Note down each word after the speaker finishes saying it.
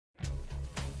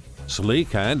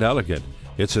Sleek and elegant,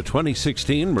 it's a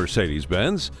 2016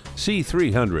 Mercedes-Benz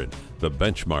C300. The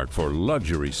benchmark for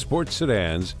luxury sports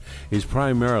sedans is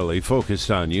primarily focused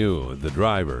on you, the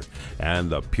driver, and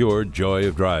the pure joy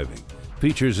of driving.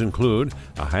 Features include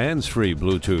a hands-free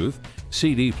Bluetooth,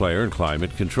 CD player, and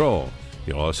climate control.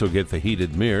 You'll also get the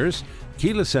heated mirrors,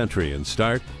 keyless entry and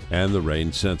start, and the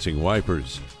rain-sensing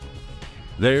wipers.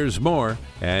 There's more,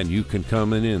 and you can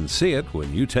come in and see it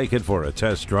when you take it for a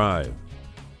test drive.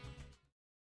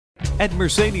 At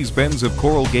Mercedes-Benz of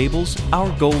Coral Gables,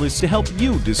 our goal is to help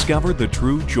you discover the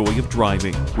true joy of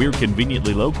driving. We're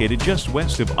conveniently located just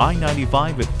west of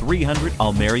I-95 at 300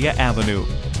 Almeria Avenue.